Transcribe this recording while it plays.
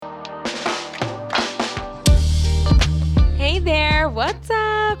what's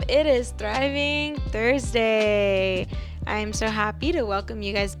up? It is Thriving Thursday. I'm so happy to welcome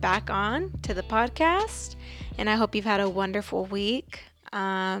you guys back on to the podcast, and I hope you've had a wonderful week.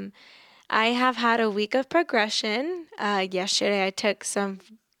 I have had a week of progression. Yesterday, I took some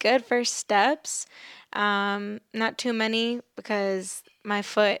good first steps. Not too many because my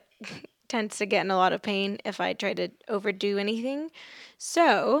foot tends to get in a lot of pain if I try to overdo anything.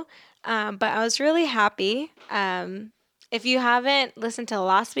 But I was really happy. If you haven't listened to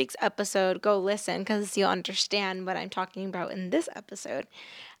last week's episode, go listen because you'll understand what I'm talking about in this episode.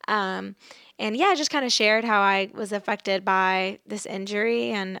 Um, and yeah, I just kind of shared how I was affected by this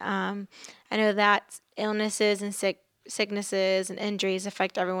injury. And I know that illnesses and sicknesses and injuries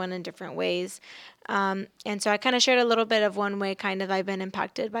affect everyone in different ways. And so I kind of shared a little bit of one way kind of I've been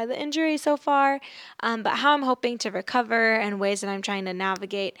impacted by the injury so far, but how I'm hoping to recover and ways that I'm trying to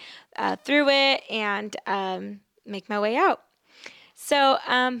navigate through it and make my way out.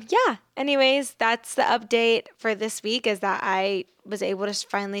 Anyways, that's the update for this week is that I was able to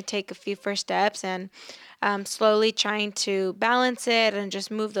finally take a few first steps and slowly trying to balance it and just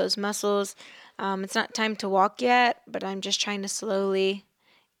move those muscles. It's not time to walk yet, but I'm just trying to slowly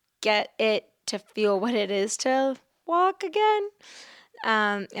get it to feel what it is to walk again.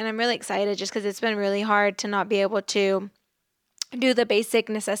 And I'm really excited just because it's been really hard to not be able to do the basic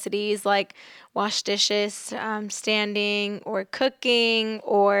necessities like wash dishes, standing, or cooking,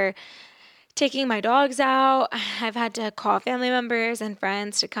 or taking my dogs out. I've had to call family members and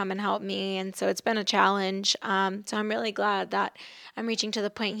friends to come and help me, and so it's been a challenge. So I'm really glad that I'm reaching to the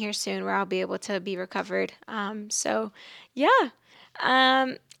point here soon where I'll be able to be recovered. Yeah.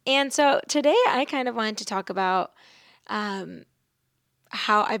 And so today I kind of wanted to talk about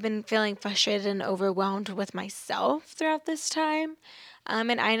how I've been feeling frustrated and overwhelmed with myself throughout this time.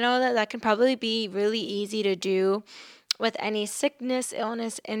 And I know that that can probably be really easy to do with any sickness,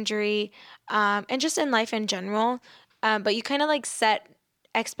 illness, injury, and just in life in general. But you kind of like set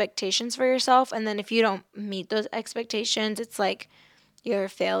expectations for yourself. And then if you don't meet those expectations, it's like you're a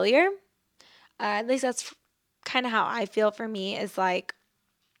failure. At least that's kind of how I feel for me is like,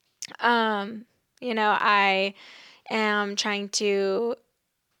 I am trying to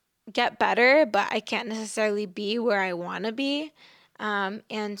get better, but I can't necessarily be where I want to be.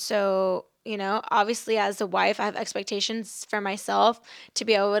 Obviously, as a wife, I have expectations for myself to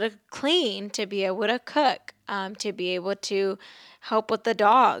be able to clean, to be able to cook, to be able to help with the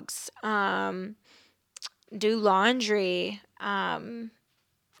dogs, do laundry,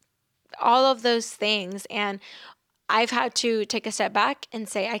 all of those things. And I've had to take a step back and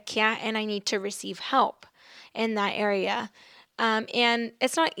say, I can't and I need to receive help in that area. And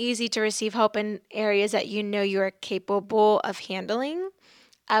it's not easy to receive help in areas that you know you are capable of handling.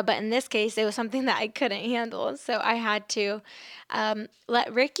 But in this case, it was something that I couldn't handle. So I had to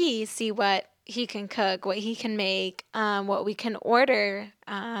let Ricky see what he can cook, what he can make, what we can order.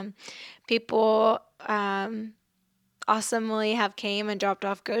 People awesomely have came and dropped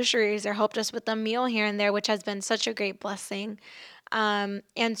off groceries or helped us with a meal here and there, which has been such a great blessing. And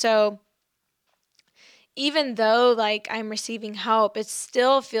so even though like I'm receiving help, it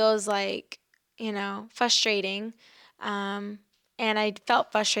still feels like, frustrating. And I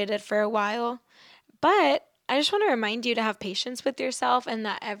felt frustrated for a while. But I just want to remind you to have patience with yourself and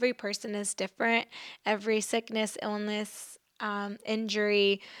that every person is different. Every sickness, illness,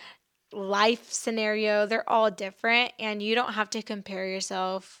 injury, life scenario, they're all different. And you don't have to compare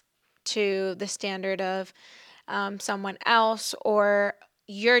yourself to the standard of someone else or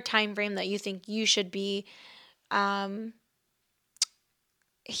your time frame that you think you should be um,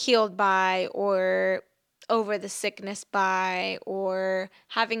 healed by or over the sickness by or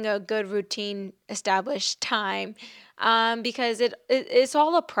having a good routine established time because it's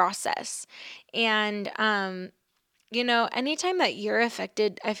all a process. And anytime that you're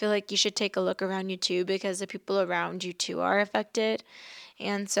affected, I feel like you should take a look around you too because the people around you too are affected.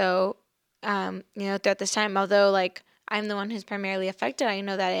 And so throughout this time, although like I'm the one who's primarily affected, I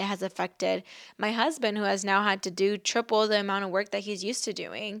know that it has affected my husband, who has now had to do triple the amount of work that he's used to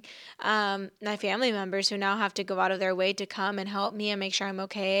doing. My family members who now have to go out of their way to come and help me and make sure I'm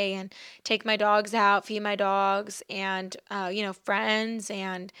okay and take my dogs out, feed my dogs, and, friends.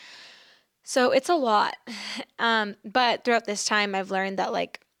 And so it's a lot. But throughout this time, I've learned that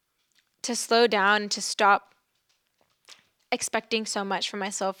like to slow down and to stop expecting so much from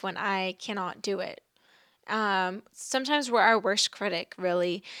myself when I cannot do it. Sometimes we're our worst critic,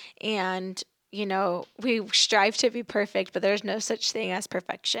 really. And, we strive to be perfect, but there's no such thing as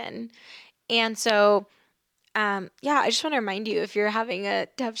perfection. And so, I just want to remind you if you're having a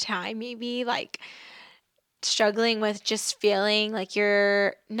tough time, maybe like struggling with just feeling like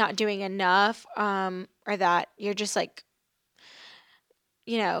you're not doing enough, or that you're just like,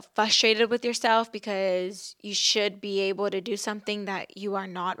 frustrated with yourself because you should be able to do something that you are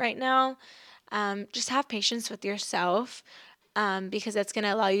not right now, just have patience with yourself, because that's going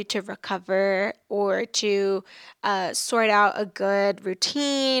to allow you to recover or to sort out a good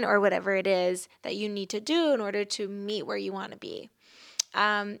routine or whatever it is that you need to do in order to meet where you want to be.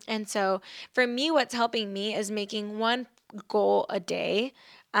 And so for me, what's helping me is making one goal a day.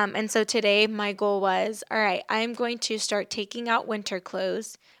 And so today, my goal was, all right, I'm going to start taking out winter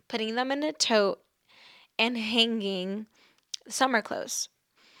clothes, putting them in a tote, and hanging summer clothes.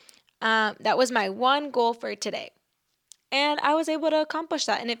 That was my one goal for today. And I was able to accomplish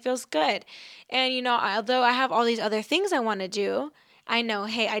that, and it feels good. And, although I have all these other things I want to do, I know,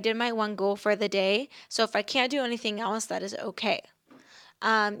 hey, I did my one goal for the day. So if I can't do anything else, that is okay.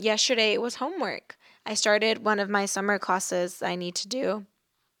 Yesterday it was homework. I started one of my summer classes I need to do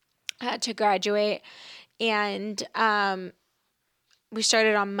to graduate, and we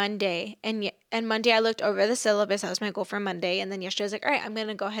started on Monday. And Monday I looked over the syllabus. That was my goal for Monday. And then yesterday I was like, all right, I'm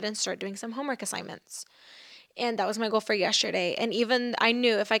gonna go ahead and start doing some homework assignments. And that was my goal for yesterday. And even I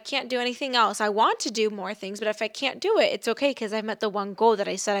knew if I can't do anything else, I want to do more things, but if I can't do it, it's okay because I met the one goal that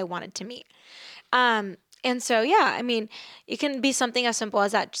I said I wanted to meet. And so, yeah, I mean, it can be something as simple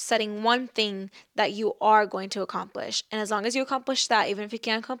as that, setting one thing that you are going to accomplish. And as long as you accomplish that, even if you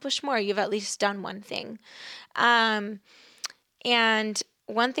can't accomplish more, you've at least done one thing. Um, and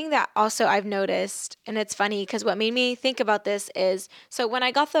one thing that also I've noticed, and it's funny because what made me think about this is, so when I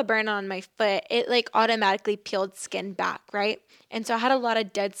got the burn on my foot, it like automatically peeled skin back, right? And so I had a lot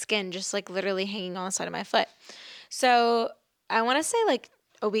of dead skin just like literally hanging on the side of my foot. So I want to say like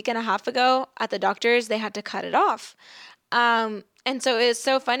a week and a half ago at the doctor's, they had to cut it off. And so it's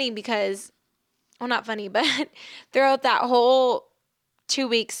so funny because, well, not funny, but throughout that whole 2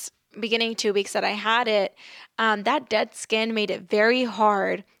 weeks, beginning 2 weeks that I had it, that dead skin made it very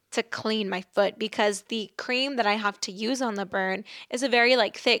hard to clean my foot because the cream that I have to use on the burn is a very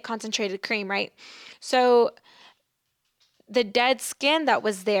like thick concentrated cream, right? So the dead skin that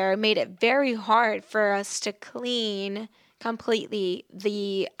was there made it very hard for us to clean completely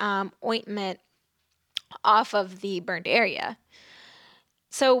the ointment off of the burned area.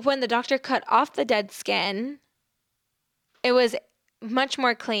 So when the doctor cut off the dead skin, it was much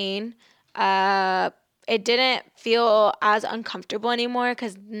more clean. It didn't feel as uncomfortable anymore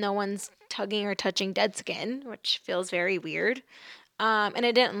because no one's tugging or touching dead skin, which feels very weird. And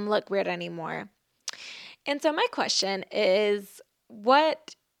it didn't look weird anymore. And so my question is,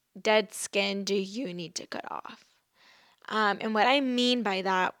 what dead skin do you need to cut off? And what I mean by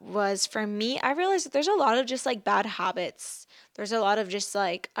that was, for me, I realized that there's a lot of just like bad habits. There's a lot of just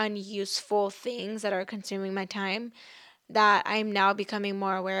like unuseful things that are consuming my time that I'm now becoming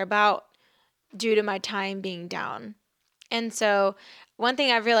more aware about due to my time being down. And so one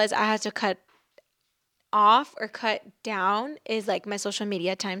thing I've realized I had to cut off or cut down is like my social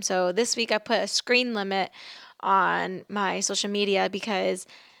media time. So this week I put a screen limit on my social media because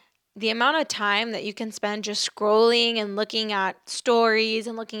the amount of time that you can spend just scrolling and looking at stories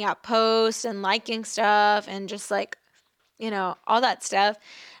and looking at posts and liking stuff and just like, all that stuff.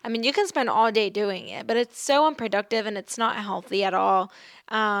 I mean, you can spend all day doing it, but it's so unproductive and it's not healthy at all.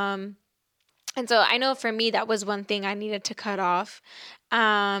 And so I know for me, that was one thing I needed to cut off.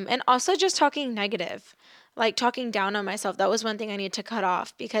 And also just talking negative, like talking down on myself. That was one thing I needed to cut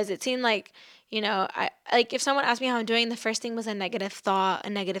off because it seemed like, I like if someone asked me how I'm doing, the first thing was a negative thought, a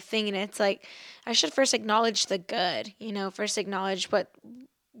negative thing. And it's like, I should first acknowledge the good, first acknowledge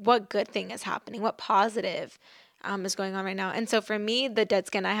what good thing is happening, what positive is going on right now. And so for me, the dead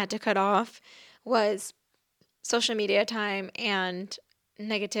skin I had to cut off was social media time and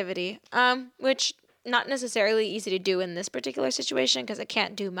negativity, which not necessarily easy to do in this particular situation because I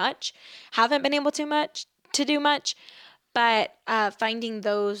can't do much, haven't been able to do much, but finding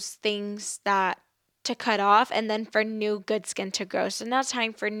those things that to cut off and then for new good skin to grow. So now it's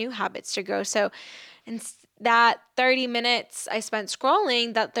time for new habits to grow. So and that 30 minutes I spent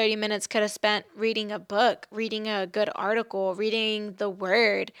scrolling, that 30 minutes could have spent reading a book, reading a good article, reading the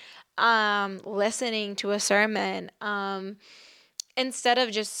word, listening to a sermon, instead of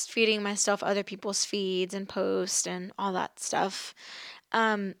just feeding myself other people's feeds and posts and all that stuff.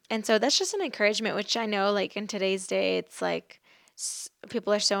 And so that's just an encouragement, which I know like in today's day, it's like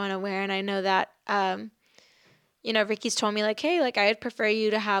people are so unaware. And I know that, Ricky's told me like, hey, like I'd prefer you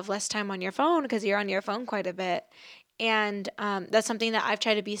to have less time on your phone because you're on your phone quite a bit. And that's something that I've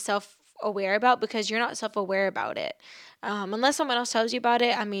tried to be self-aware about because you're not self-aware about it. Unless someone else tells you about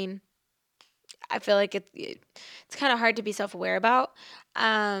it, I mean, I feel like it's kind of hard to be self-aware about.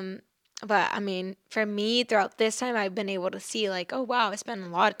 Um, but I mean, for me, throughout this time, I've been able to see like, oh wow, I spend a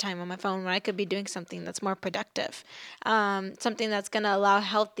lot of time on my phone when I could be doing something that's more productive, something that's gonna allow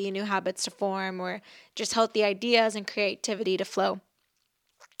healthy new habits to form, or just healthy ideas and creativity to flow.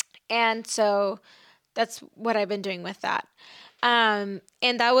 And so that's what I've been doing with that. And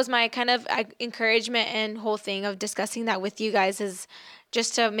that was my kind of encouragement and whole thing of discussing that with you guys, is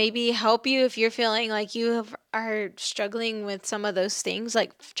just to maybe help you if you're feeling like are struggling with some of those things.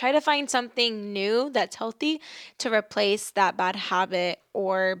 Like, try to find something new that's healthy to replace that bad habit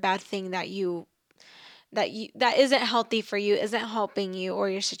or bad thing that isn't healthy for you, isn't helping you or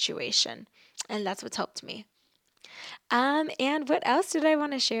your situation. And that's what's helped me. And what else did I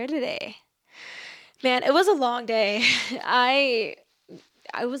want to share today? Man, it was a long day. I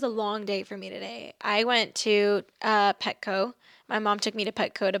it was a long day for me today. I went to Petco. My mom took me to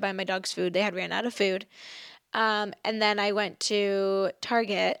Petco to buy my dog's food. They had ran out of food. And then I went to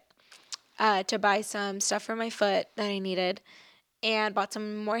Target to buy some stuff for my foot that I needed, and bought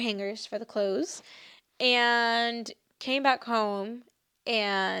some more hangers for the clothes, and came back home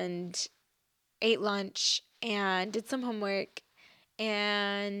and ate lunch and did some homework,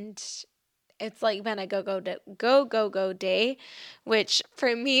 and it's like been a go day, which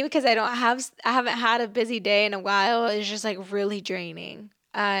for me, because I haven't had a busy day in a while, is just like really draining.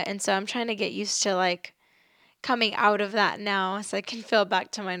 And so I'm trying to get used to like coming out of that now so I can feel back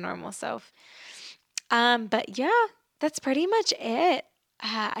to my normal self. But yeah, that's pretty much it.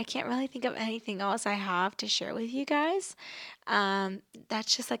 I can't really think of anything else I have to share with you guys.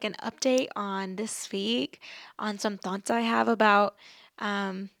 That's just like an update on this week, on some thoughts I have about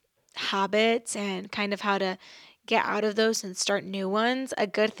um, habits and kind of how to get out of those and start new ones. A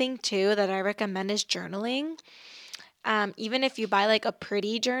good thing too that I recommend is journaling. Even if you buy like a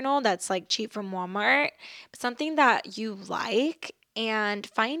pretty journal that's like cheap from Walmart, something that you like, and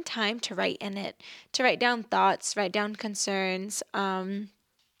find time to write in it, to write down thoughts, write down concerns,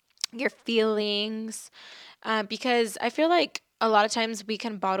 your feelings, because I feel like a lot of times we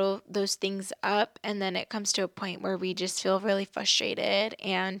can bottle those things up, and then it comes to a point where we just feel really frustrated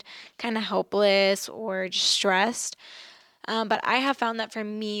and kind of helpless or just stressed. But I have found that for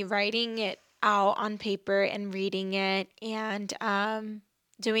me, writing it out on paper and reading it, and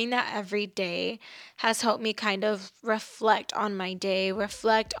doing that every day has helped me kind of reflect on my day,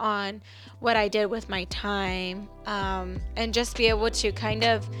 reflect on what I did with my time, and just be able to kind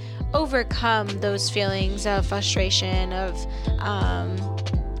of overcome those feelings of frustration, of,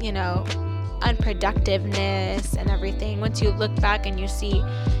 you know, unproductiveness and everything. Once you look back and you see,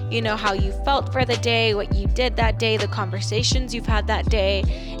 how you felt for the day, what you did that day, the conversations you've had that day,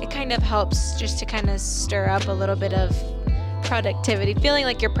 it kind of helps just to kind of stir up a little bit of productivity, feeling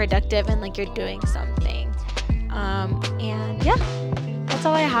like you're productive and like you're doing something. And yeah, that's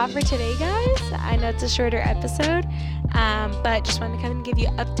all I have for today, guys. I know it's a shorter episode, but just wanted to kind of give you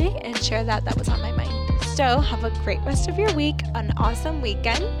an update and share that was on my mind. So have a great rest of your week, an awesome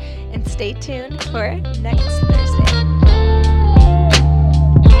weekend, and stay tuned for next Thursday.